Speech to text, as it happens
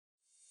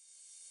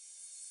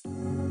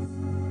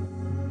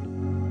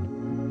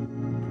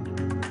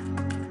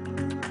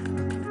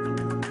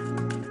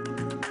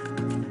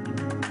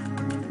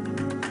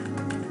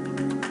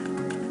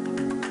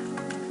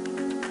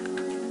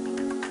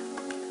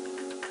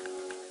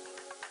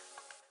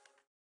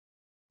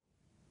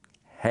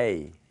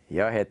Hej,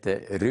 jag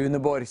heter Rune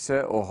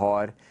Borgsø och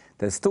har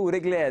den stora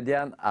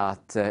glädjen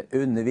att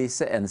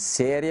undervisa en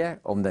serie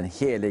om den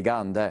heliga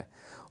ande.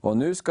 Och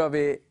nu ska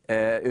vi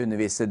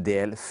undervisa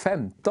del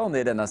 15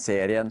 i denna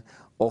serien,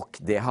 och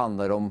det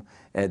handlar om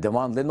de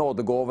andliga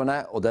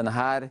nådegåvorna, och den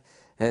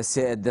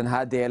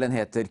här delen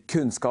heter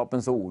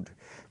kunskapens ord.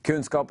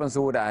 Kunskapens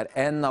ord är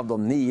en av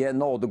de 9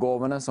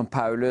 nådegåvorna som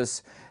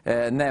Paulus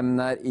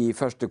nämner i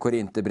första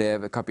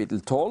Korinthierbrev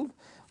kapitel 12.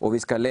 Och vi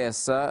ska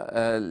läsa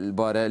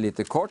bara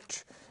lite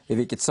kort i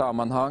vilket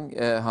sammanhang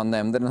han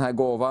nämnde den här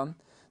gåvan.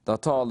 Då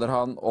talar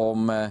han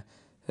om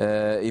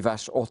i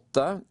vers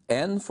 8.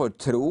 En får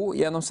tro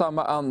genom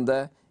samma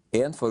ande,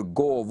 en får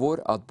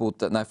gåvor att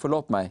bota. Nej,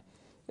 förlåt mig.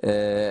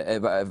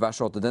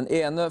 Vers 8. Den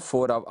ene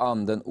får av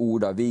anden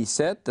ord av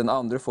vishet, den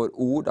andra får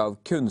ord av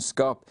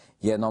kunskap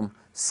genom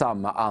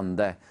samma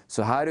ande.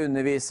 Så här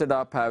undervisar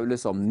då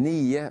Paulus om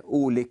 9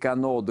 olika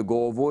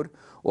nådegåvor,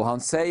 och han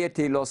säger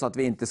till oss att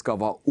vi inte ska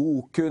vara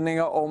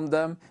okunniga om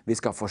dem. Vi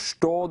ska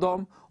förstå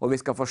dem, och vi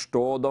ska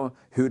förstå dem,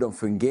 hur de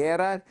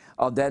fungerar,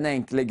 av den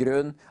enkla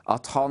grund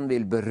att han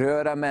vill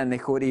beröra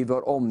människor i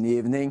vår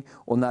omgivning.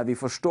 Och när vi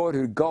förstår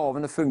hur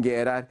gåvorna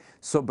fungerar,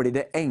 så blir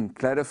det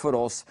enklare för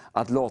oss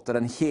att låta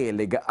den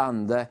heliga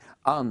ande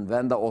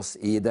använda oss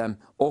i dem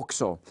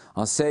också.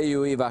 Han säger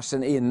ju i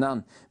versen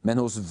innan: men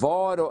hos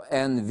var och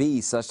en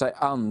visar sig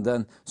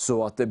anden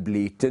så att det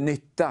blir till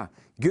nytta.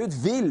 Gud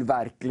vill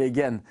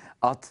verkligen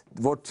att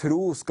vår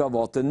tro ska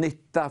vara till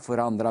nytta för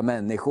andra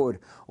människor.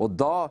 Och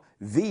då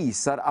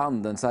visar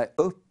anden sig,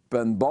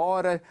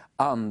 uppenbarar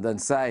anden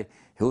sig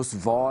hos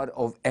var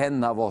och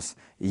en av oss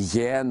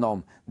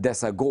genom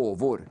dessa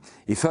gåvor.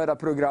 I förra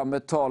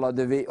programmet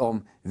talade vi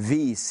om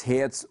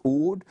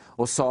vishetsord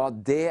och sa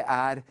att det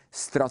är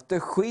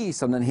strategi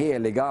som den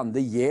heliga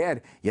ande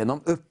ger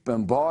genom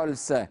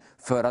uppenbarelse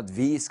för att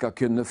vi ska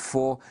kunna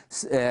få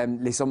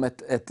liksom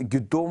ett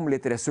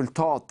gudomligt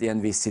resultat i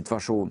en viss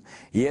situation.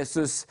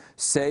 Jesus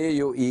säger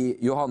ju i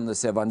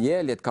Johannes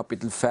evangeliet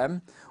kapitel 5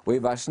 och i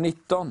vers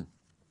 19.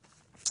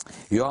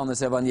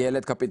 Johannes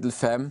evangeliet kapitel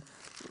 5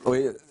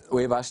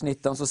 och i vers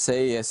 19 så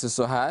säger Jesus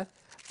så här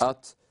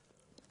att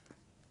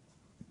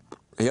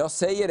jag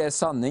säger er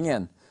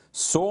sanningen,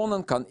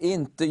 sonen kan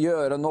inte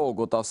göra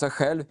något av sig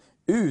själv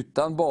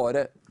utan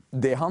bara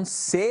det han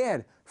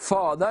ser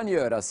Fadern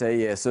göra,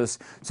 säger Jesus.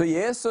 Så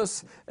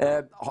Jesus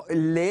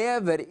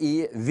lever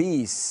i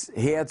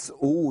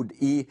vishetsord,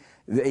 i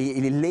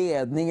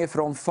ledning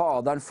från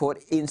Fadern, får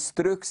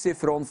instruktioner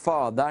från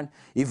Fadern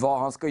i vad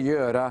han ska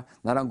göra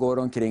när han går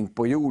omkring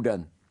på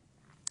jorden.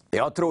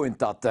 Jag tror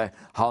inte att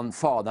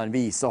Fadern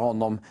visade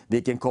honom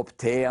vilken kopp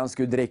te han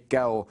skulle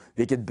dricka och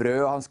vilket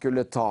bröd han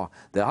skulle ta.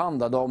 Det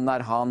handlade om när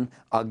han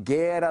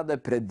agerade,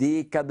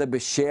 predikade,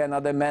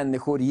 betjänade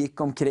människor,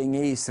 gick omkring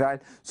i Israel,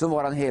 så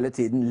var han hela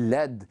tiden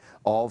ledd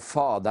av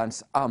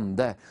Faderns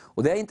ande.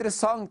 Och det är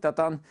intressant att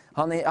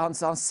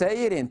han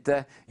säger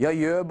inte, jag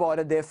gör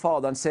bara det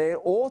Fadern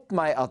säger åt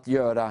mig att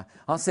göra.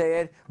 Han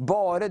säger,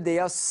 bara det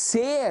jag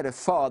ser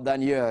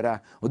Fadern göra.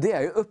 Och det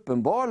är ju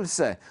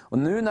uppenbarelse. Och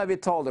nu när vi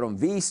talar om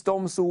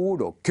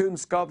visdomsord och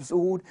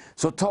kunskapsord,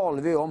 så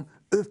talar vi om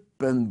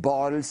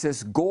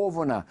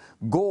uppenbarelsesgåvorna.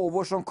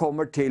 Gåvor som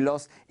kommer till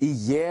oss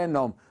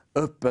igenom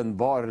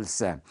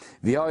uppenbarelse.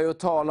 Vi har ju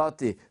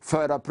talat i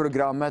förra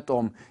programmet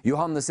om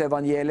Johannes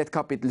evangeliet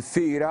kapitel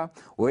 4,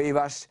 och i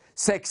vers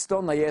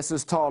 16 när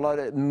Jesus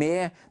talar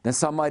med den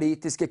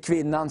samaritiska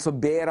kvinnan, så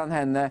ber han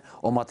henne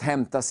om att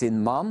hämta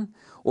sin man.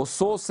 Och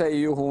så säger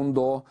ju hon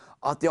då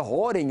att jag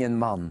har ingen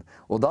man.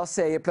 Och då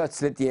säger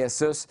plötsligt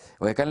Jesus,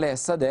 och jag kan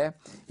läsa det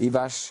i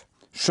vers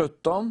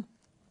 17.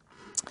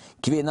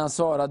 Kvinnan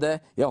svarade,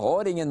 jag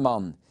har ingen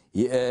man.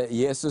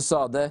 Jesus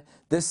sade,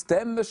 det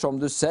stämmer som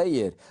du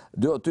säger,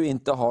 att du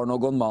inte har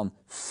någon man.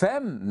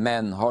 5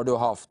 män har du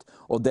haft,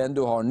 och den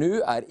du har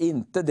nu är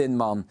inte din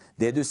man.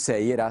 Det du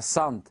säger är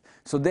sant.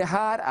 Så det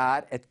här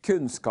är ett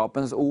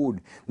kunskapens ord.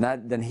 När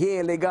den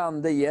heliga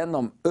ande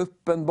genom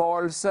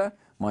uppenbarelse,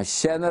 man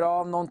känner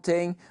av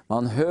någonting,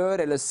 man hör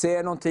eller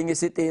ser någonting i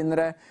sitt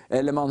inre,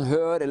 eller man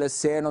hör eller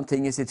ser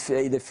någonting i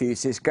det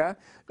fysiska,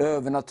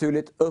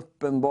 övernaturligt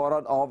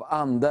uppenbarad av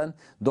anden.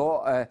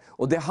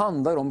 Och det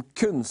handlar om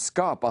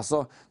kunskap,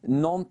 alltså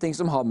någonting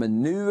som har med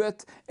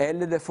nuet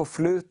eller det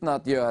förflutna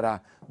att göra.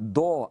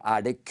 Då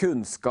är det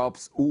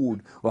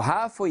kunskapsord. Och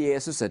här får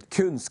Jesus ett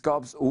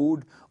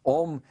kunskapsord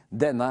om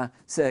denna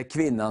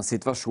kvinnans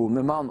situation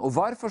med man. Och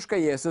varför ska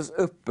Jesus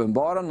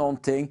uppenbara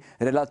någonting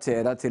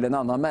relaterat till en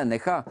annan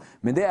människa?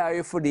 Men det är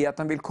ju för att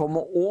han vill komma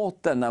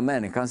åt denna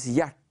människans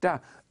hjärta.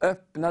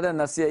 Öppna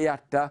dennas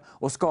hjärta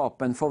och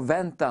skapa en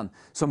förväntan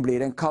som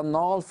blir en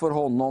kanal för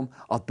honom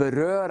att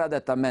beröra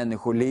detta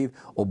människoliv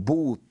och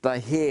bota,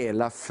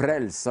 hela,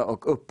 frälsa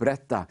och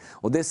upprätta.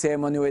 Och det ser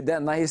man ju i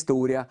denna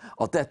historia,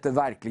 att detta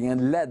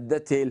verkligen ledde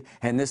till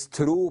hennes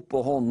tro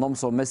på honom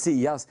som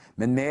Messias.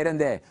 Men mer än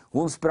det,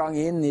 hon sprang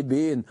in i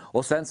byn,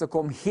 och sen så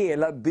kom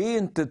hela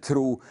byn till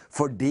tro,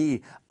 för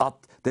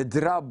att det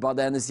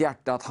drabbade hennes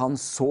hjärta att han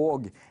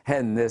såg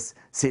hennes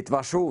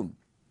situation.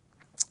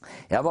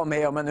 Jag var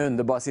med om en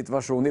underbar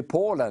situation i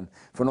Polen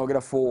för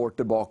några få år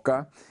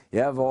tillbaka.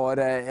 Jag var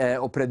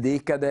och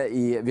predikade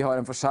vi har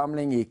en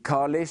församling i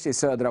Kalisz i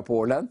södra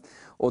Polen.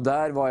 Och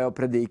där var jag och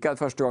predikade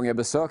första gången jag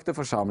besökte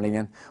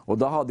församlingen. Och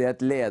då hade jag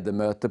ett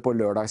ledemöte på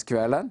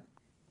lördagskvällen.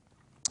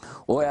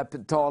 Och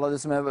jag talade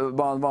som jag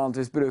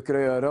vanligtvis brukar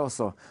göra och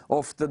så.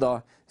 Ofta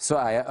då så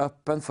är jag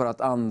öppen för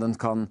att anden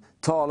kan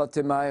tala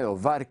till mig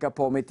och verka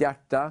på mitt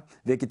hjärta,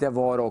 vilket jag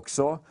var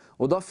också.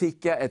 Och då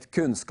fick jag ett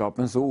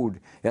kunskapens ord.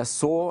 Jag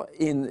såg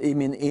i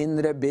min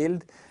inre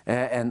bild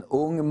en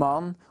ung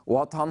man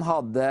och att han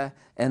hade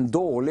en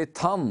dålig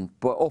tand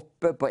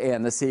uppe på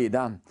ena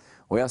sidan.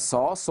 Och jag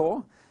sa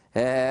så.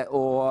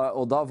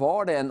 Och då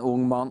var det en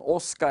ung man,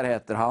 Oskar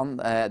heter han,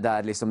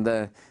 där liksom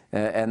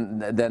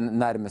den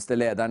närmaste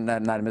ledaren,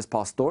 närmast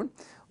pastorn.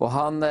 Och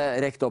han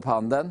räckte upp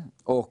handen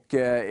och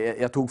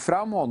jag tog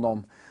fram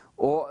honom.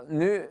 Och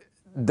nu,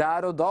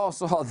 där och då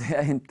så hade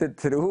jag inte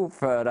tro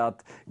för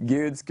att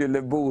Gud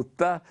skulle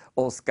bota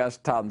Oskars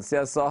tand. Så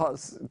jag sa,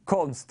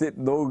 konstigt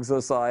nog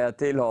så sa jag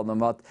till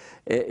honom att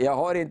jag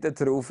har inte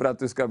tro för att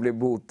du ska bli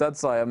botad,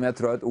 sa jag, men jag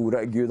tror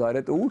att Gud har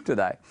ett ord till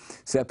dig.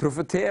 Så jag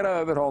profeterade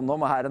över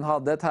honom och Herren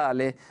hade ett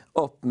härligt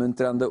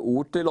uppmuntrande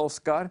ord till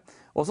Oskar.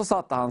 Och så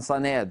satte han sig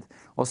ned.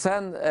 Och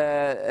sen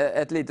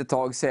ett litet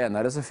tag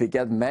senare så fick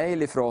jag ett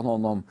mejl ifrån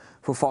honom.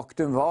 För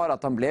faktum var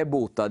att han blev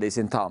botad i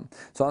sin tand.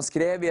 Så han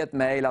skrev i ett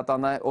mejl att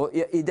och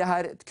i det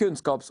här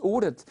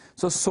kunskapsordet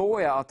så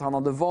såg jag att han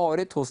hade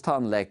varit hos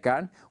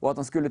tandläkaren och att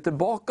han skulle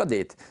tillbaka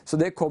dit. Så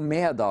det kom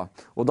med då.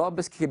 Och då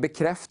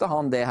bekräftade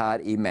han det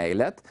här i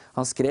mejlet.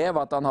 Han skrev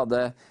att han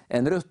hade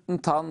en rutten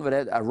tand,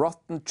 a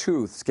rotten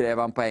tooth skrev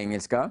han på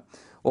engelska.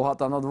 Och att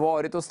han hade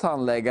varit hos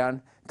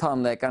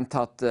tandläkaren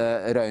tagit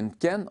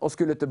röntgen och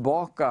skulle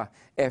tillbaka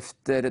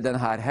efter den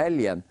här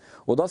helgen.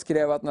 Och då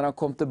skrev jag att när han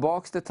kom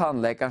tillbaka till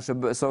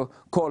tandläkaren så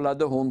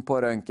kollade hon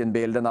på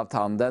röntgenbilden av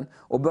tanden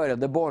och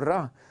började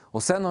borra.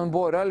 Och sen när hon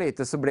borrade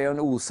lite så blev hon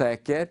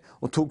osäker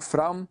och tog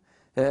fram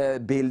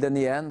bilden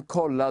igen,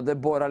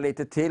 borrade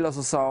lite till och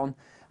så sa hon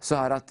så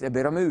här att jag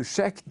ber om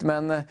ursäkt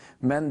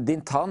men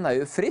din tand är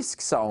ju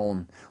frisk, sa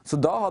hon. Så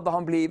då hade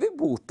han blivit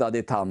botad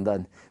i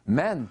tanden.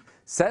 Men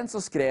sen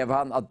så skrev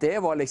han att det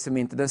var liksom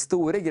inte den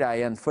stora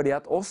grejen, för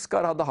att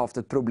Oskar hade haft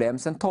ett problem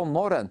sedan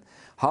tonåren.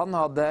 Han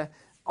hade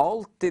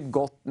alltid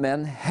gått med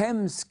en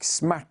hemsk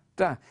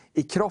smärta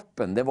i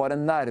kroppen. Det var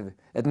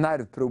ett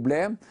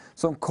nervproblem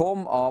som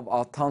kom av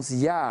att hans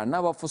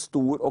hjärna var för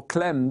stor och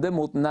klämde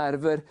mot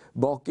nerver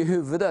bak i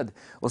huvudet.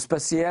 Och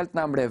speciellt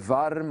när han blev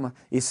varm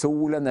i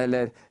solen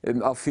eller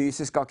av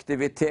fysisk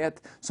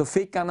aktivitet så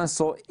fick han en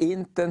så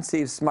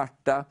intensiv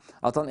smärta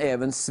att han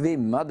även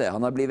svimmade.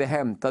 Han har blivit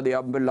hämtad i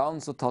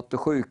ambulans och tagit till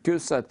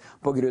sjukhuset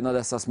på grund av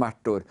dessa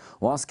smärtor.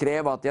 Och han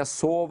skrev att jag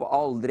sov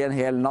aldrig en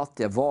hel natt.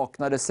 Jag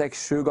vaknade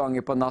 6-7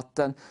 gånger på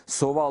natten.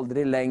 Sov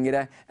aldrig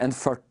längre än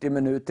 40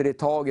 minuter i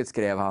taget,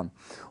 skrev han.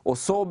 Och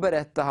så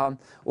berättade han,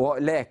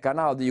 och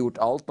läkarna hade gjort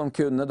allt de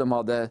kunde. De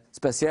hade,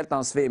 speciellt när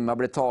han svimmade,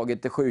 blev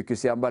taget till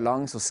sjukhus i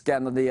ambulans och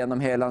skannade igenom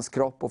hela hans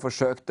kropp och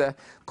försökte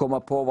komma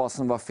på vad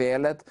som var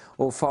felet.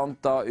 Och fann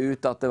då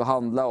ut att det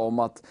handlade om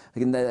att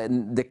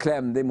det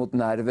klämde mot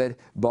nerver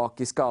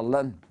bak i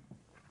skallen.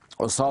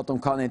 Och sa att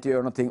de kan inte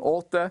göra någonting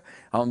åt det.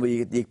 Han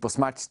gick på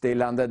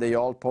smärtstillande, det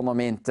hjälpte honom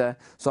inte.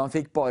 Så han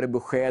fick bara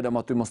besked om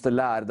att du måste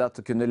lära dig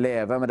att kunna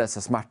leva med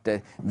dessa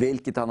smärtor.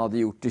 Vilket han hade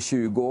gjort i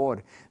 20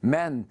 år.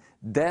 Men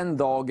den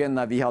dagen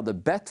när vi hade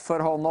bett för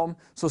honom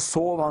så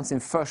sov han sin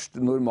första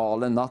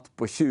normala natt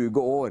på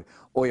 20 år.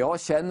 Och jag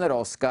känner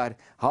Oskar,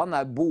 han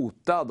är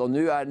botad och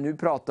nu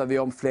pratar vi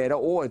om flera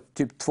år,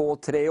 typ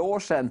 2-3 år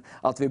sedan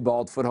att vi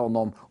bad för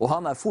honom. Och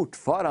han är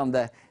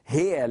fortfarande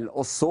hel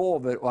och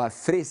sover och är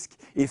frisk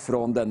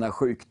ifrån denna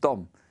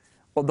sjukdom.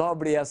 Och då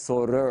blir jag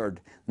så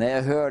rörd när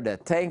jag hör det.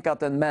 Tänk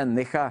att en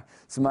människa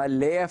som har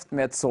levt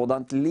med ett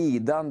sådant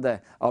lidande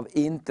av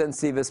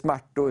intensiva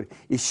smärtor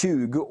i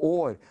 20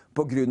 år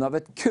på grund av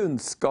ett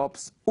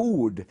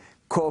kunskapsord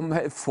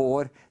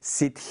får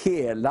sitt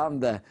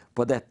helande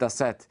på detta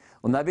sätt.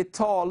 Och när vi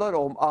talar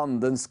om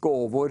andens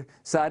gåvor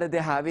så är det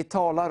här vi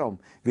talar om.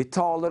 Vi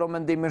talar om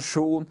en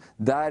dimension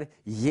där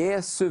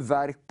Jesu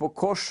verk på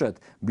korset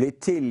blir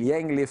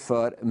tillgänglig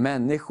för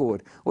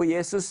människor. Och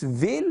Jesus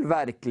vill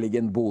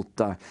verkligen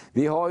bota.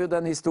 Vi har ju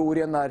den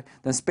historien när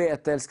den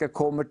spetälska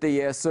kommer till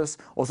Jesus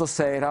och så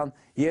säger han: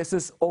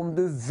 Jesus, om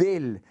du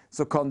vill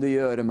så kan du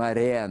göra mig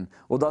ren.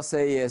 Och då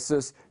säger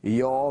Jesus: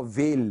 jag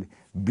vill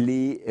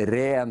bli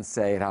ren,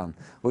 säger han.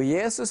 Och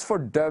Jesus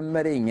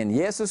fördömer ingen.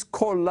 Jesus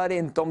kollar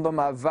inte om de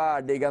är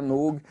värdiga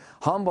nog.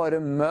 Han bara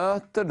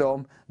möter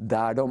dem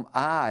där de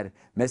är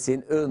med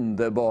sin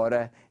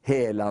underbara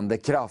helande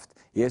kraft.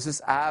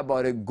 Jesus är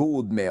bara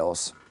god med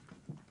oss.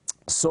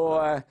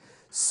 Så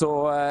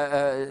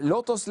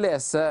låt oss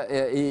läsa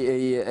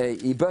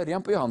i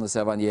början på Johannes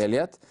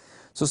evangeliet.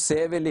 Så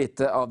ser vi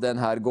lite av den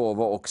här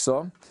gåvan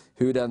också.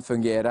 Hur den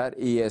fungerar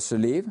i Jesu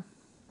liv.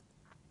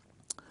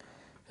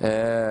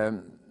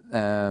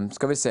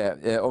 Ska vi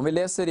se. Om vi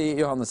läser i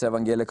Johannes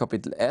evangeliet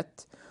kapitel 1.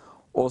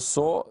 Och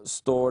så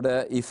står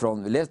det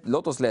ifrån,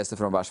 låt oss läsa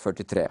från vers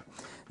 43.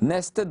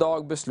 Nästa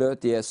dag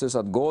beslöt Jesus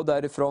att gå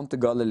därifrån till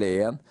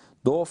Galileen.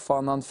 Då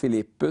fann han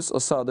Filippus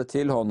och sade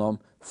till honom,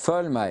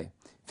 följ mig.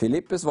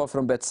 Filippus var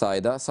från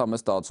Betsaida, samma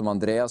stad som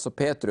Andreas och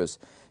Petrus.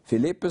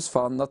 Filippus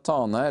fann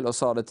Natanael och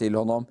sade till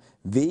honom,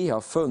 vi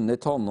har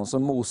funnit honom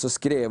som Moses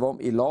skrev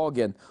om i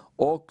lagen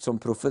och som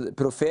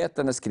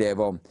profeterna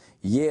skrev om,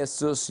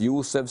 Jesus,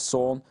 Josefs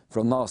son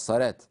från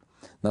Nasaret.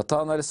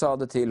 Natanael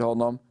sade till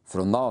honom,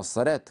 från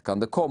Nasaret kan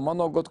det komma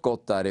något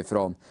gott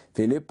därifrån.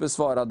 Filippus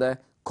svarade,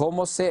 kom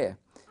och se.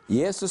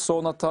 Jesus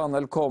såg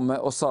Natanael komma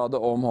och sade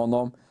om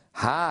honom,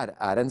 här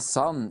är en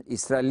sann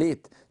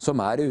israelit som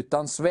är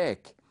utan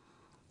svek.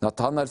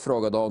 Natanael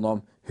frågade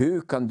honom,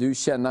 hur kan du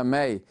känna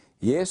mig?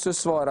 Jesus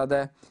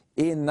svarade,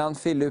 innan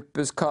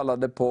Filippus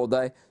kallade på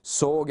dig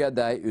såg jag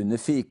dig under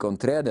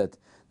fikonträdet.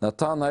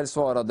 Natanael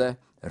svarade,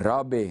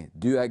 Rabbi,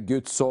 du är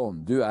Guds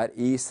son, du är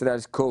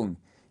Israels kung.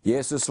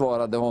 Jesus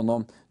svarade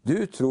honom,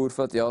 du tror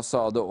för att jag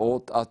sade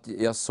åt att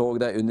jag såg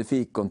dig under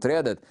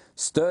fikonträdet.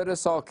 Större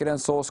saker än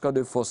så ska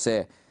du få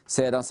se.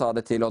 Sedan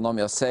sade till honom,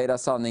 jag säger dig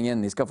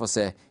sanningen, ni ska få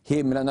se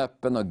himlen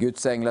öppen och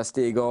Guds änglar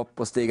stiga upp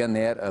och stiga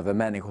ner över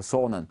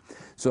människosonen.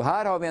 Så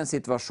här har vi en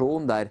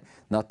situation där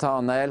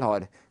Natanael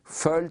har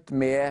följt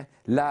med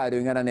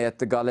lärjungarna ner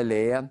till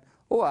Galileen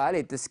och är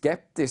lite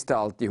skeptisk till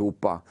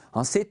alltihopa.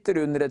 Han sitter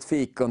under ett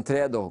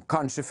fikonträd och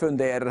kanske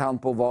funderar han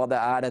på vad det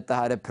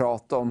här är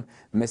prat om,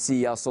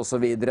 Messias och så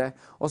vidare.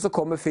 Och så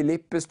kommer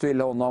Filippus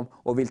till honom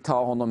och vill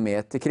ta honom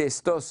med till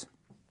Kristus.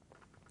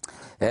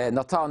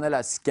 Natanael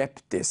är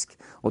skeptisk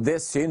och det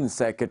syns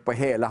säkert på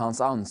hela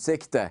hans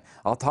ansikte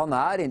att han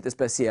är inte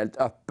speciellt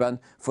öppen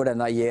för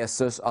denna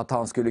Jesus, att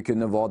han skulle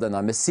kunna vara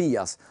denna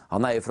Messias.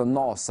 Han är ju från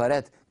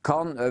Nasaret,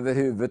 kan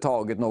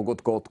överhuvudtaget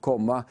något gott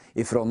komma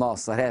ifrån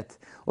Nasaret?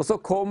 Och så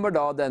kommer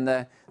då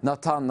denne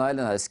Natanael,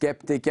 den här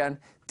skeptikern,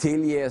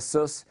 till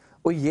Jesus.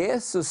 Och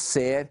Jesus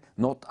ser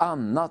något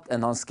annat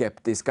än hans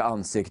skeptiska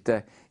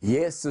ansikte.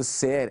 Jesus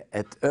ser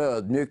ett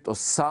ödmjukt och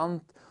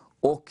sant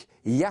och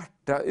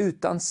hjärta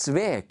utan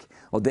svek.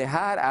 Och det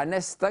här är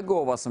nästa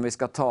gåva som vi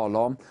ska tala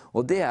om.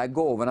 Och det är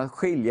gåvan att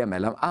skilja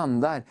mellan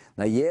andar.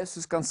 När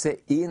Jesus kan se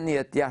in i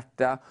ett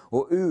hjärta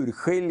och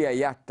urskilja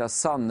hjärtats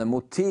sanna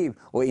motiv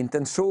och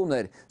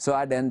intentioner, så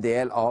är det en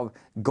del av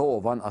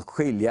gåvan att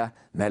skilja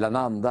mellan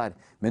andar.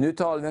 Men nu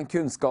talar vi om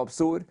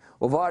kunskapsord.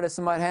 Och vad är det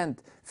som har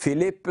hänt?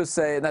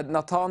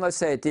 Natanael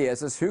säger till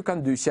Jesus, hur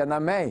kan du känna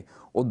mig?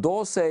 Och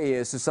då säger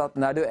Jesus att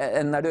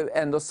när du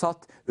ändå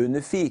satt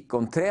under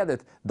fikonträdet,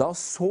 då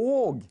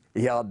såg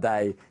jag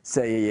dig,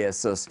 säger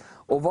Jesus.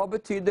 Och vad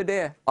betyder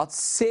det? Att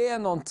se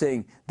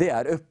någonting, det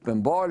är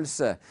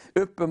uppenbarelse.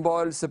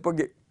 Uppenbarelse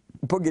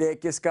på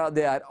grekiska,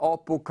 det är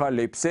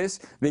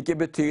apokalypsis, vilket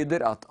betyder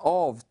att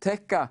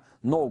avtäcka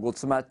något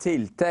som är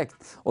tilltäckt.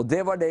 Och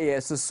det var det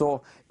Jesus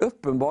sa.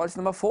 Uppenbarelse,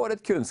 när man får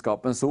ett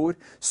kunskapens ord,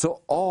 så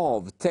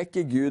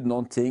avtäcker Gud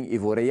någonting i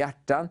våra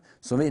hjärtan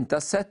som vi inte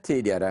har sett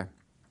tidigare.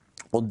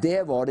 Och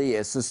det var det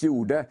Jesus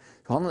gjorde.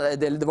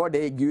 Det var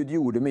det Gud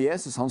gjorde med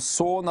Jesus. Han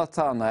såg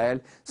Natanael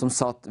som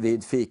satt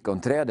vid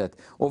fikonträdet.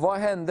 Och vad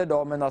hände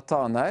då med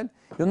Natanael?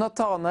 Jo,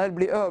 Natanael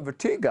blir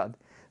övertygad.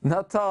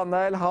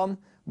 Natanael,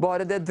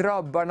 bara det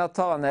drabbar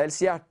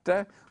Natanaels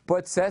hjärta på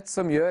ett sätt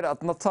som gör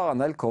att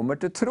Natanael kommer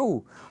till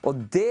tro. Och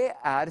det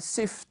är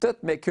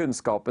syftet med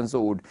kunskapens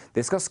ord.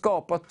 Det ska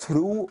skapa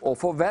tro och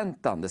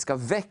förväntan. Det ska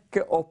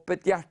väcka upp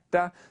ett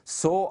hjärta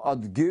så att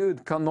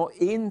Gud kan nå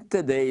in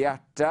till det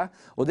hjärta.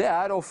 Och det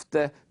är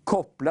ofta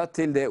kopplat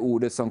till det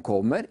ordet som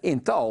kommer.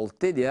 Inte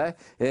alltid.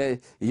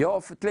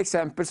 Till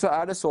exempel så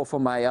är det så för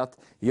mig att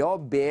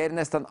jag ber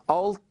nästan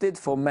alltid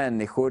för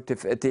människor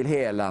till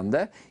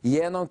helande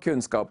genom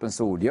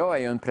kunskapens ord. Jag är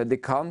ju en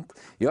predikant.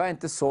 Jag är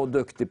inte så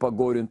duktig på att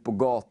gå runt på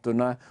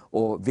gatorna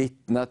och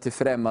vittna till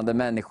främmande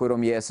människor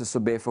om Jesus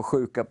och be för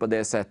sjuka på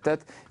det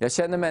sättet. Jag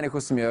känner människor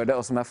som gör det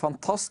och som är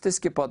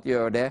fantastiska på att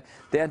göra det.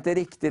 Det är inte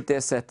riktigt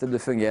det sättet det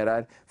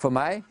fungerar för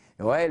mig.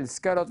 Jag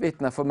älskar att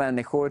vittna för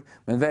människor,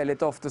 men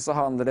väldigt ofta så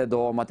handlar det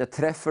då om att jag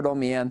träffar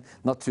dem i en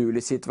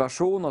naturlig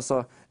situation och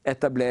så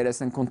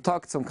etableras en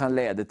kontakt som kan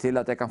leda till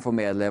att jag kan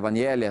förmedla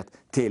evangeliet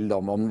till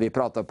dem. Om vi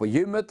pratar på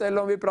gymmet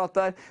eller om vi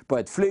pratar på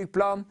ett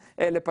flygplan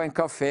eller på en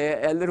café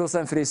eller hos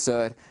en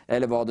frisör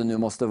eller vad det nu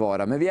måste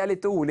vara. Men vi är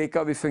lite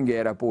olika och vi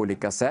fungerar på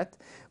olika sätt.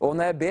 Och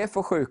när jag ber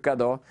för sjuka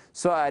då,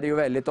 så är det ju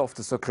väldigt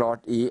ofta såklart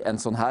i en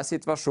sån här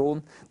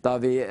situation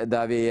där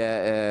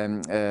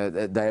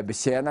jag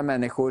betjänar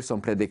människor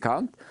som predikant.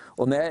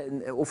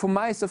 Och för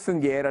mig så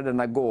fungerar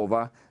denna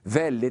gåva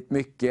väldigt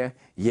mycket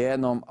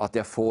genom att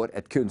jag får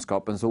ett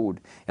kunskapens ord.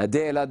 Jag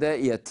delade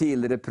i ett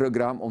tidigare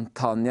program om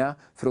Tanja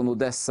från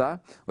Odessa.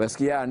 Och jag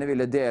skulle gärna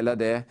vilja dela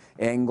det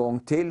en gång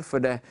till. För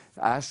det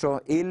är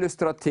så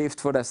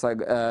illustrativt för dessa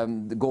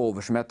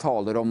gåvor som jag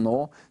talar om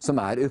nu. Som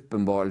är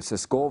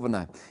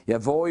uppenbarelsesgåvorna. Jag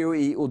var ju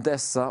i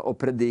Odessa och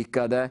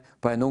predikade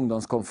på en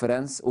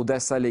ungdomskonferens.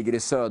 Odessa ligger i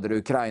södra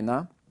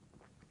Ukraina.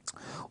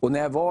 Och när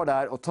jag var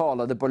där och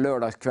talade på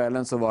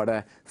lördagskvällen så var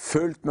det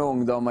fullt med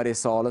ungdomar i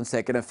salen,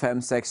 säkert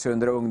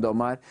 500-600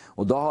 ungdomar.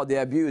 Och då hade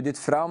jag bjudit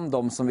fram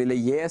dem som ville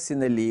ge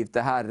sina liv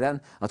till Herren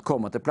att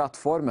komma till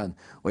plattformen.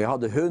 Och jag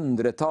hade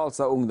hundratals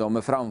av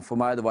ungdomar framför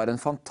mig, det var en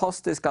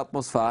fantastisk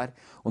atmosfär.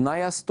 Och när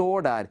jag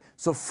står där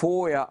så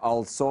får jag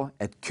alltså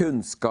ett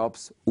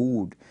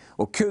kunskapsord.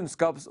 Och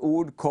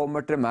kunskapsord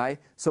kommer till mig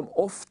som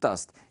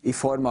oftast i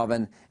form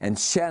av en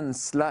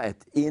känsla,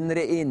 ett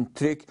inre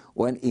intryck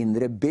och en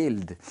inre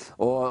bild.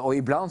 Och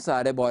ibland så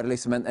är det bara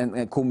liksom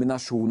en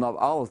kombination av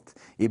allt.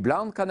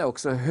 Ibland kan jag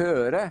också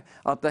höra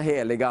att det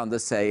heliga ande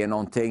säger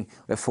någonting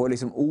och jag får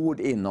liksom ord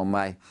inom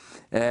mig.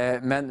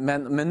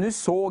 Men nu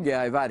såg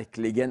jag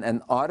verkligen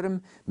en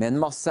arm med en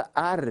massa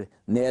ärr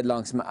ned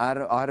längs med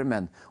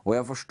armen. Och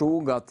jag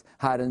förstod att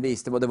Herren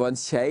visste att det var en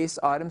tjejs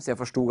arm, så jag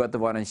förstod att det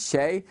var en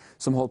tjej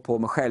som höll på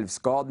med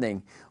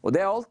självskadning. Och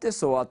det är alltid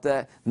så att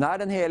när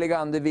den heliga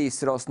ande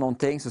visar oss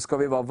någonting så ska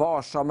vi vara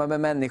varsamma med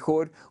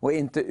människor och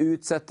inte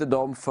utsätta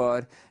dem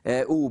för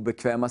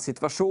obekväma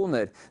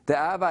situationer. Det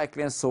är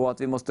verkligen så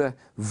att vi måste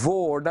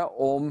vårda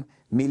om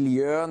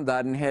miljön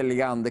där den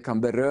heliga ande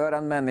kan beröra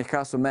en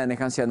människa så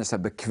människan känner sig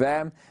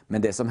bekväm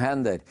med det som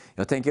händer.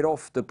 Jag tänker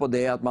ofta på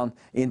det att man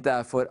inte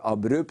är för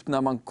abrupt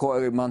när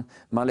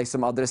man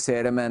liksom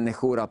adresserar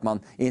människor, att man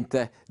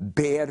inte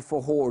ber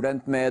för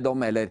hårdhänt med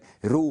dem eller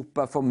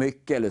ropar för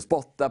mycket eller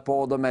spottar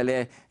på dem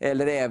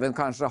eller även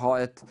kanske ha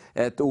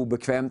ett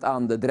obekvämt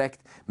andedräkt.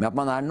 Men att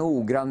man är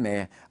noggrann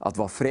med att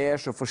vara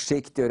fräsch och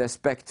försiktig och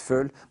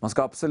respektfull. Man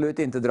ska absolut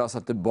inte dra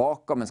sig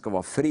tillbaka, man ska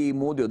vara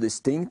frimodig och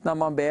distinkt när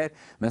man ber.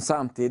 Men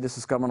samtidigt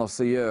så ska man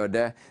också göra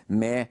det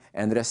med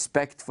en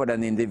respekt för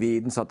den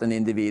individen så att den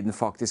individen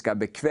faktiskt är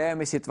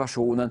bekväm i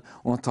situationen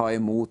och tar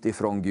emot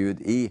ifrån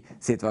Gud i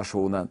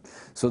situationen.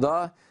 Så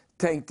då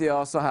tänkte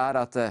jag så här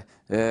att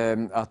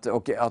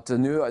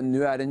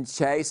nu är det en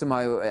tjej som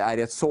är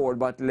i ett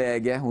sårbart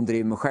läge, hon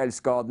driver med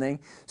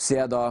självskadning. Så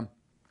jag då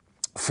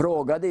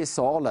frågade i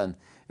salen,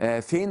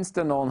 finns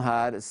det någon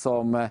här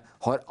som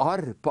har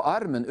arr på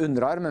armen,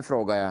 underarmen,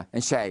 frågade jag,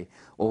 en tjej.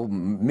 Och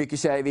mycket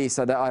tjej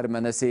visade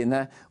armen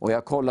sina och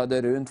jag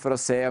kollade runt för att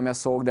se om jag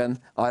såg den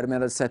armen jag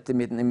hade sett i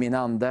min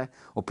ande.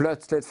 Och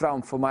plötsligt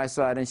framför mig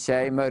så är det en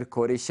tjej,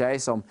 mörkhårig tjej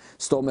som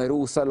står med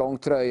rosa lång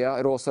tröja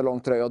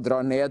och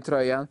drar ner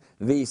tröjan,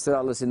 visar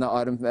alla sina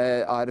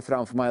arr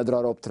framför mig och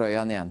drar upp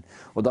tröjan igen.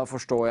 Och då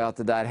förstår jag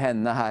att det är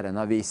henne Herren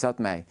har visat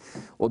mig.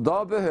 Och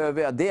då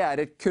behöver jag, det är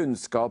ett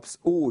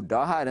kunskapsord, då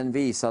har Herren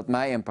visat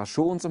mig en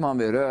person som han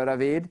vill röra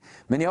vid.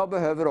 Men jag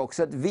behöver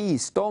också ett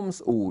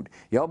visdomsord.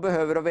 Jag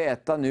behöver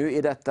veta nu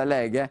i detta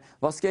läge,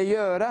 vad ska jag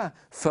göra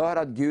för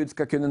att Gud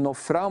ska kunna nå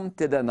fram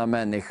till denna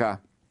människa?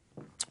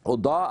 Och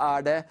då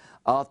är det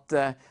att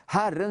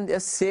Herren,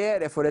 jag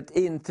ser, jag får ett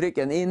intryck,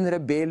 en inre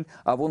bild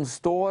av hon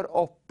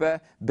står uppe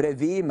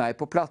bredvid mig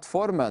på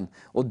plattformen.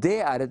 Och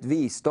det är ett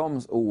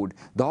visdomsord.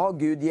 Då har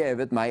Gud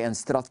givit mig en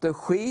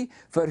strategi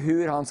för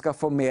hur han ska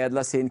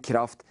förmedla sin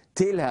kraft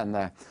till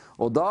henne.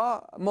 Och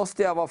då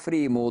måste jag vara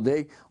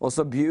frimodig och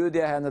så bjuder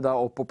jag henne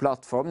då upp på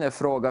plattformen. Jag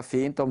frågar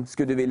fint om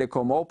skulle du vilja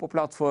komma upp på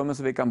plattformen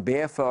så vi kan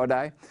be för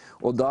dig.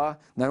 Och då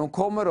när hon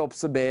kommer upp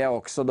så ber jag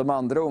också de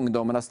andra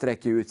ungdomarna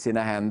sträcka ut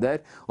sina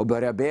händer och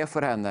börja be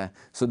för henne.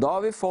 Så då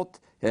har vi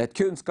fått ett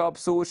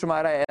kunskapsord som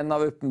är en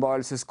av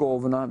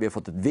uppenbarelsesgåvorna. Vi har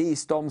fått ett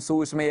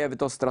visdomsord som har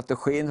givit oss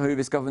strategin hur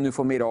vi ska nu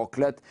få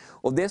miraklet.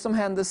 Och det som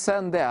hände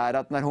sen det är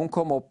att när hon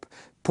kom upp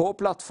på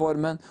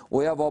plattformen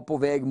och jag var på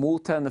väg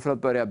mot henne för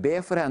att börja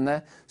be för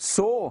henne,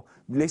 så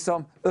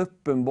liksom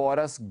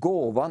uppenbaras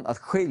gåvan att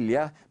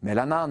skilja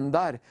mellan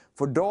andar.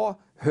 För då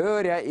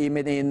hör jag i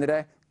min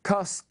inre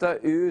kasta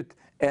ut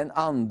en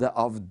ande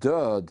av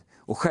död.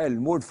 Och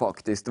självmord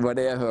faktiskt, det var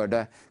det jag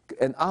hörde.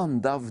 En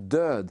ande av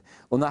död.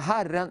 Och när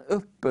Herren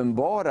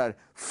uppenbarar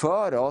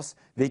för oss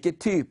vilka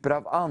typer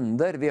av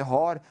andar vi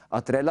har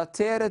att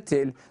relatera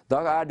till, då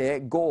är det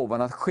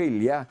gåvan att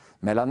skilja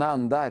mellan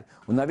andar.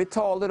 Och när vi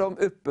talar om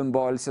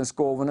uppenbarelsens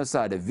gåvorna så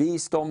är det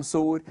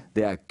visdomsord,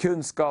 det är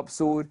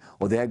kunskapsord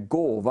och det är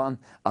gåvan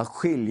att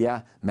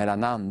skilja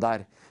mellan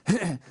andar.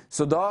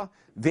 Så då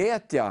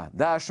vet jag,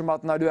 det är som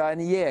att när du är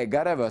en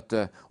jägare vet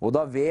du, och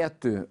då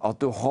vet du att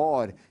du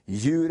har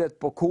djuret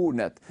på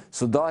kornet,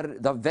 så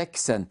då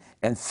växer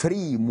en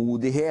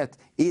frimodighet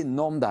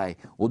inom dig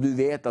och du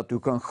vet att du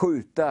kan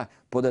skjuta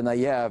på denna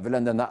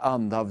djävulen, denna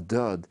ande av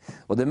död.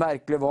 Och det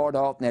märkliga var då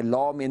att när jag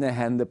la mina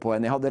händer på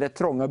henne, jag hade rätt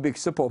trånga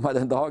byxor på mig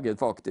den dagen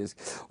faktiskt,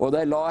 och där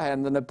jag la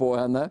händerna på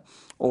henne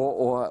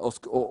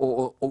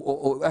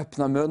och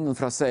öppnade munnen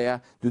för att säga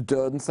du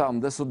dödens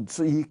ande,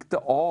 så gick det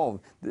av,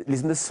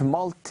 liksom det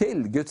smalt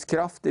till Guds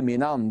kraft i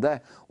min ande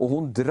och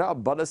hon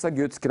drabbades av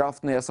Guds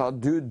kraft när jag sa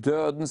du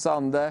dödens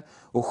ande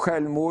och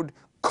självmord,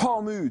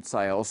 kom ut,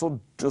 sa jag, och så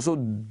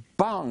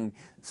bang,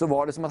 så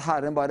var det som att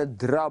Herren bara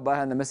drabbade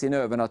henne med sin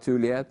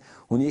övernaturlighet.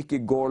 Hon gick i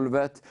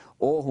golvet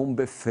och hon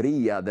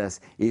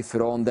befriades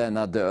ifrån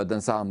denna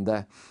dödens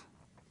ande.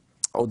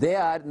 Och det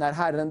är när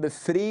Herren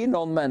befriar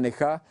någon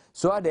människa,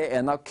 så är det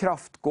en av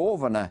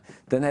kraftgåvorna.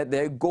 Det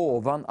är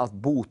gåvan att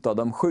bota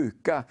de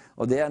sjuka.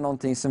 Och det är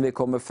någonting som vi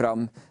kommer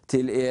fram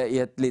till i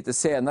ett lite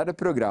senare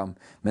program.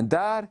 Men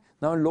där,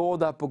 när hon låg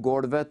där på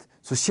golvet,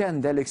 så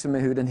kände jag liksom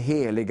hur den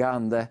heliga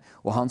ande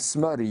och hans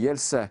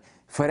smörjelse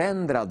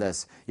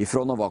förändrades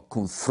ifrån att vara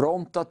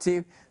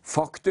konfrontativ.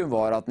 Faktum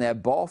var att när jag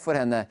bad för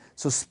henne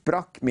så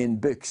sprack min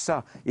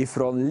byxa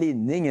ifrån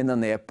linningen och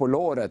ner på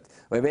låret.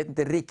 Och jag vet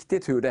inte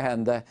riktigt hur det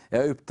hände.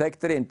 Jag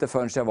upptäckte det inte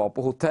förrän jag var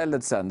på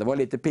hotellet sen. Det var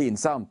lite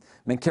pinsamt,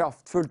 men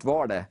kraftfullt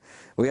var det.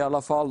 Och i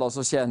alla fall då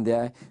så kände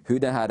jag hur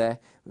det här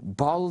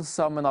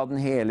balsamen av den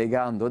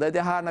heliga ande. Och det är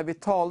det här, när vi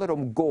talar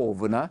om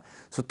gåvorna,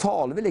 så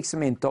talar vi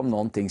liksom inte om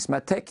någonting som är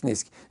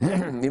tekniskt.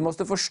 Vi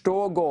måste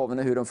förstå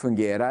gåvorna, hur de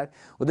fungerar.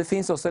 Och det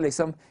finns också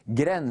liksom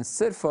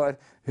gränser för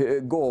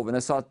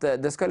gåvorna, så att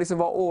det ska liksom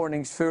vara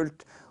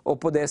ordningsfullt och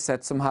på det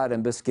sätt som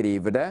Herren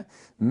beskriver det.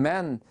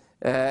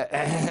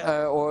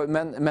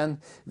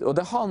 Och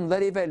det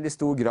handlar i väldigt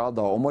stor grad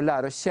då om att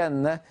lära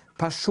känna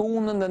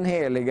personen den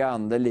heliga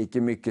ande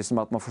lika mycket som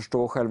att man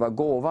förstår själva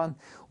gåvan.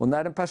 Och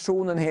när den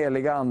personen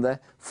heliga ande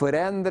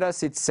förändrar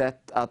sitt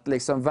sätt att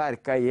liksom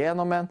verka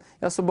igenom en,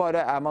 ja, så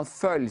bara är man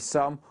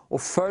följsam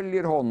och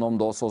följer honom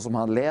då så som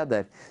han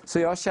leder. Så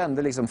jag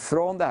kände liksom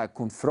från det här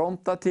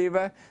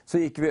konfrontativa så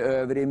gick vi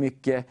över i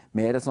mycket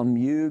mer en sån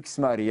mjuk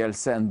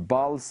smörjelse, en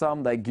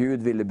balsam där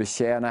Gud ville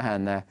betjäna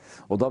henne.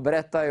 Och då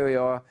berättade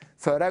jag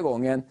förra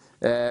gången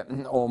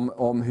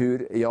om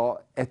hur jag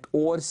ett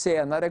år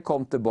senare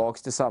kom tillbaka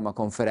till samma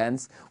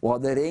konferens och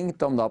hade ringt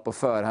dem då på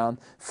förhand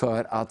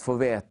för att få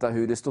veta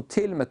hur det stod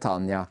till med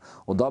Tanja.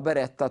 Och då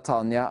berättade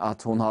Tanja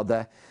att hon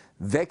hade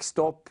växt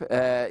upp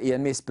i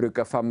en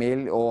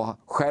missbrukarfamilj och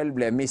själv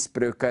blev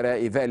missbrukare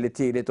i väldigt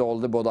tidigt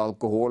ålder, både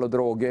alkohol och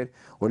droger,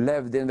 och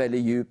levde i en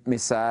väldigt djup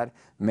misär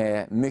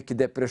med mycket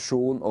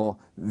depression och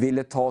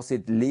ville ta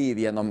sitt liv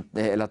genom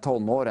hela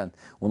tonåren.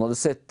 Hon hade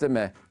suttit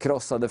med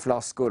krossade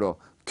flaskor och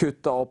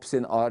kutta upp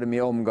sin arm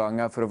i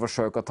omgångar för att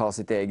försöka ta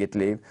sitt eget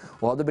liv,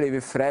 och hade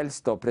blivit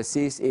frälst då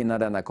precis innan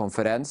denna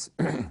konferens.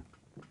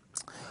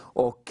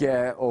 Och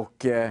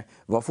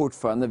var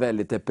fortfarande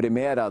väldigt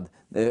deprimerad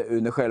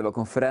under själva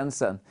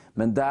konferensen.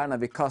 Men där, när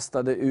vi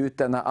kastade ut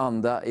denna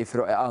ande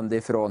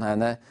ifrån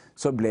henne,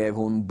 så blev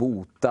hon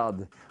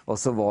botad och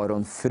så var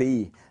hon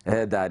fri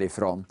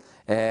därifrån.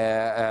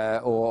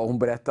 Och hon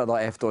berättade då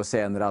efter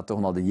senare att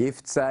hon hade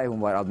gift sig, hon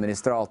var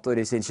administrator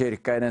i sin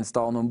kyrka i den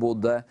stan hon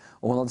bodde,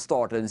 och hon hade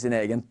startat sin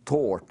egen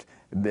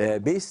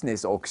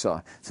business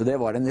också. Så det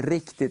var en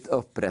riktigt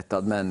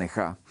upprättad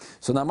människa.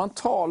 Så när man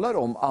talar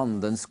om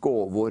andens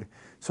gåvor,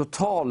 så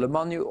talar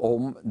man ju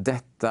om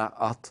detta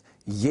att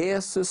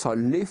Jesus har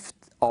lyft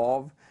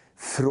av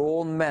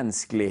från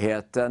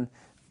mänskligheten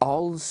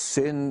all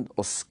synd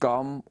och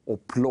skam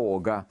och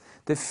plåga.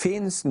 Det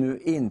finns nu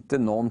inte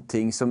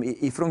någonting som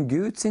ifrån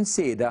Guds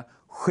sida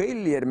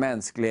skiljer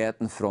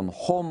mänskligheten från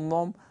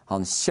honom,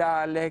 hans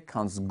kärlek,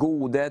 hans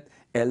godhet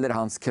eller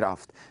hans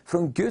kraft.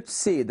 Från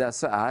Guds sida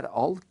så är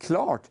allt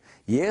klart.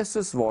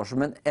 Jesus var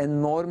som en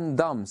enorm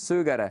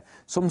dammsugare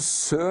som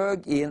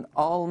sög in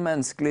all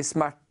mänsklig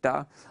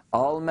smärta,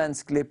 all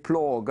mänsklig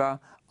plåga,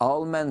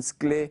 all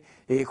mänsklig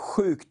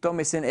sjukdom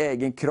i sin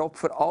egen kropp.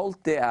 För allt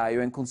det är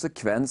ju en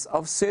konsekvens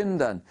av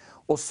synden.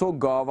 Och så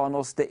gav han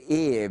oss det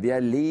eviga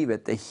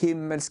livet, det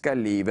himmelska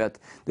livet.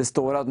 Det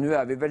står att nu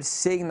är vi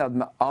välsignade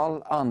med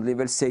all andlig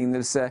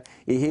välsignelse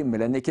i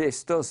himmelen i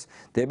Kristus.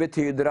 Det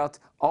betyder att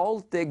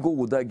allt det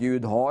goda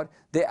Gud har,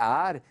 det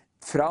är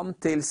fram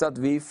tills att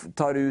vi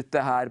tar ut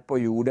det här på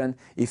jorden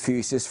i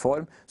fysisk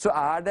form, så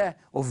är det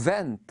att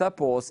vänta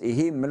på oss i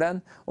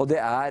himlen, och det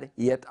är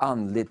i ett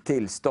andligt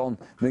tillstånd.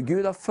 Men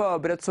Gud har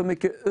förberett så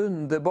mycket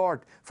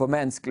underbart för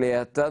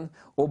mänskligheten,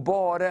 och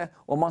bara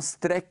om man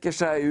sträcker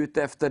sig ut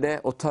efter det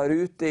och tar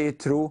ut det i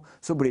tro,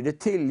 så blir det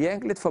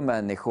tillgängligt för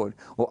människor.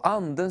 Och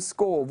andens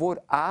gåvor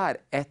är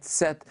ett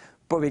sätt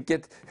på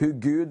hur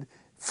Gud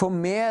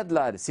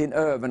förmedlar sin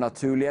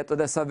övernaturlighet och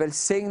dessa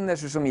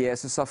välsignelser som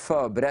Jesus har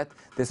förberett.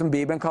 Det som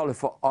Bibeln kallar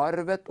för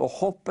arvet och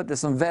hoppet, det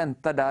som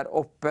väntar där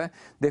uppe,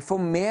 det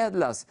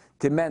förmedlas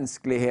till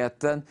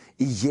mänskligheten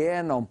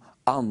genom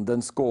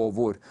andens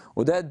gåvor.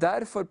 Och det är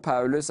därför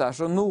Paulus är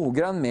så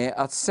noggrann med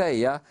att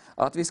säga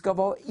att vi ska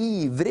vara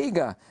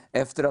ivriga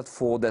efter att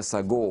få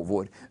dessa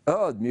gåvor.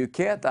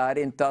 Ödmjukhet är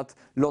inte att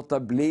låta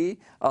bli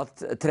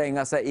att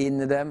tränga sig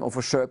in i dem och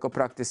försöka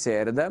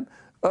praktisera dem.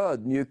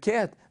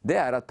 Ödmjukhet, det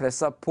är att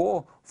pressa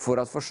på för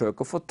att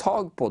försöka få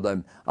tag på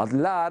dem. Att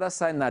lära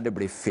sig när det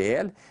blir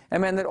fel.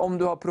 Jag menar, om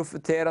du har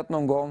profeterat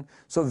någon gång,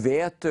 så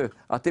vet du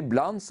att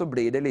ibland så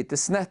blir det lite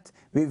snett.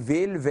 Vi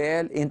vill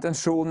väl,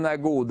 intentionerna är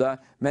goda,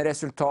 men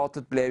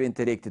resultatet blev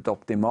inte riktigt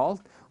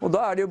optimalt. Och då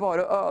är det ju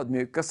bara att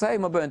ödmjuka sig.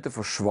 Man behöver inte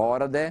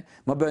försvara det.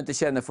 Man behöver inte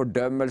känna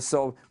fördömelse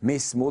och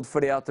missmod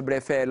för det att det blev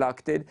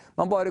felaktigt.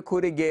 Man bara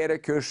korrigerar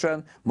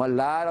kursen. Man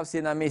lär av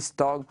sina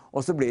misstag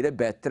och så blir det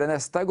bättre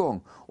nästa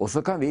gång. Och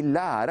så kan vi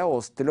lära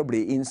oss till att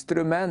bli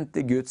instrument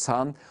i Guds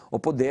hand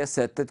och på det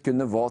sättet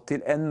kunna vara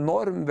till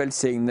enorm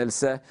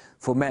välsignelse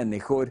för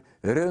människor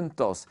runt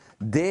oss.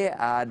 Det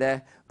är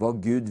det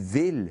vad Gud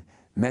vill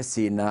med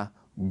sina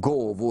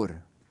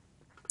gåvor.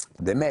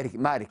 Det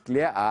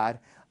märkliga är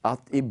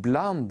att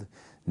ibland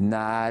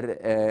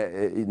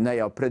när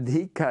jag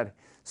predikar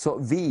så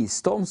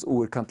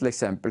visdomsord kan till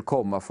exempel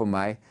komma för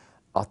mig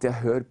att jag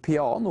hör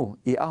piano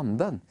i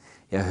anden.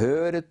 Jag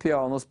hör ett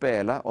piano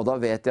spela och då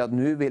vet jag att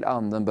nu vill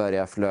anden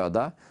börja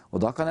flöda. Och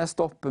då kan jag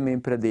stoppa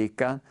min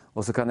predikan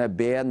och så kan jag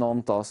be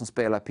någon av som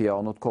spelar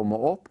pianot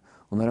komma upp.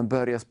 Och när de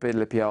börjar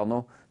spela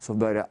piano så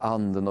börjar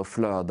anden att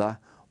flöda.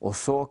 Och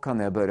så kan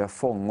jag börja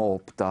fånga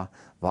upp då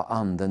vad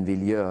anden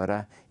vill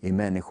göra i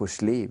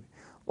människors liv.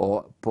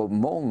 Och på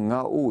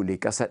många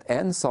olika sätt.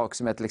 En sak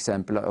som jag till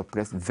exempel har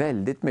upplevt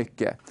väldigt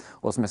mycket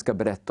och som jag ska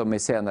berätta om i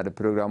senare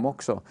program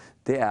också.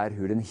 Det är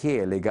hur den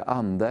heliga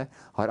ande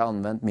har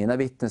använt mina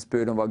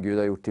vittnesbörd om vad Gud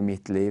har gjort i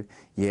mitt liv.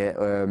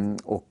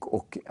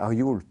 Och har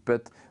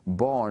hjälpt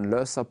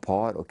barnlösa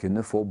par att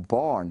kunna få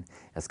barn.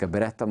 Jag ska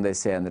berätta om det i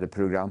senare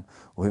program.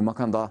 Och hur man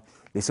kan då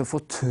liksom få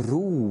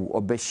tro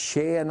och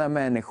betjäna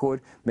människor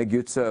med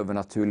Guds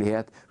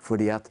övernaturlighet.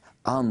 För att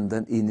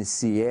anden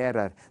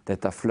initierar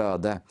detta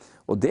flöde.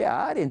 Och det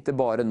är inte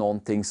bara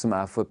någonting som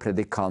är för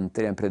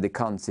predikanter i en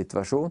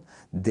predikantsituation.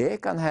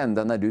 Det kan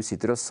hända när du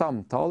sitter och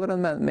samtalar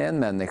med en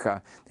människa.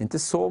 Det är inte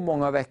så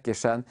många veckor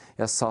sedan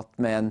jag satt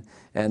med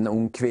en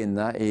ung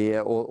kvinna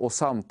och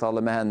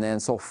samtalade med henne i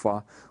en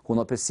soffa. Hon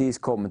har precis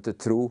kommit till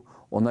tro.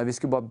 Och när vi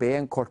skulle bara be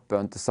en kort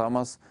bön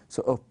tillsammans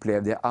så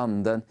upplevde jag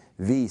anden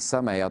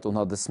visa mig att hon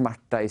hade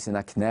smärta i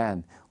sina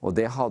knän. Och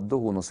det hade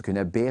hon och så kunde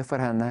jag be för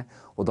henne.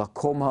 Och då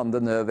kom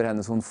handen över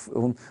henne så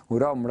hon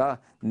ramlade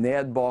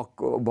ned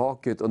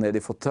bakut och ned i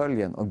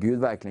fåtöljen. Och Gud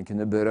verkligen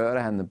kunde beröra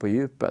henne på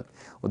djupet.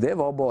 Och det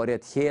var bara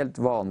ett helt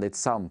vanligt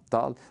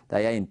samtal där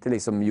jag inte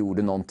liksom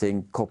gjorde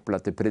någonting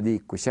kopplat till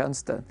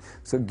predikotjänsten.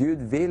 Så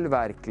Gud vill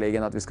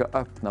verkligen att vi ska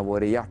öppna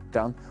våra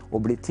hjärtan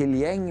och bli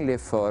tillgängliga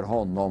för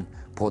honom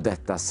på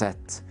detta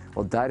sätt.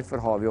 Och därför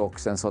har vi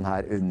också en sån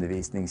här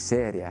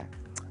undervisningsserie.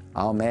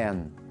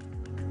 Amen.